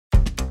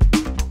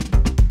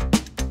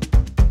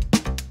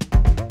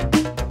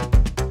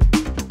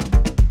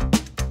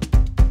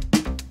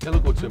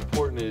what's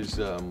important is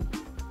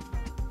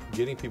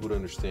getting people to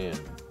understand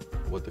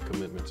what the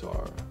commitments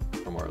are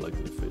from our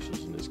elected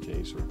officials, in this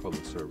case, or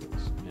public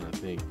servants. And I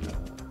think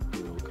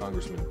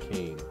Congressman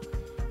King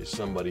is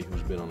somebody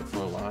who's been on the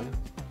front line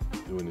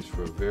doing this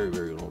for a very,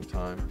 very long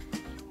time.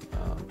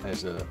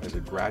 As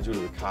a graduate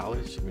of the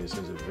college, it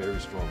sends a very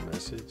strong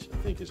message. I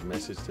think his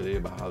message today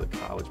about how the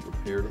college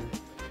prepared him,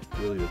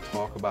 really to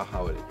talk about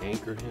how it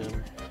anchored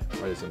him,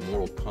 right, as a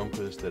moral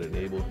compass that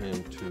enabled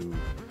him to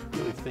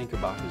really think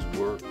about his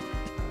work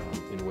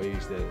in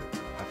ways that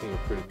I think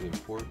are critically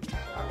important.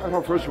 I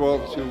hope, first of all,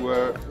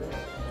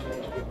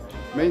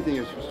 main thing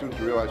is for students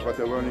to realize what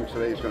they're learning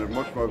today is going to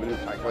have much more of an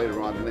impact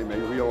later on than they may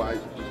realize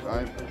at this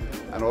time,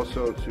 and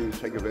also to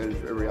take advantage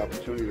of every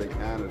opportunity they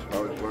can as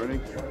far as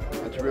learning,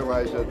 and to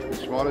realize that as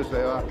smart as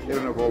they are, they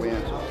don't have all the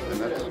answers,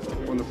 and that's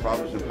one of the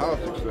problems in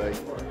politics today.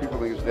 People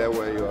think it's their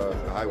way or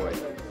the highway.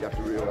 You have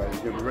to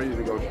realize you're ready to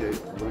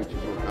negotiate, willing to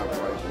do a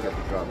compromise and get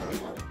the job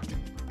done.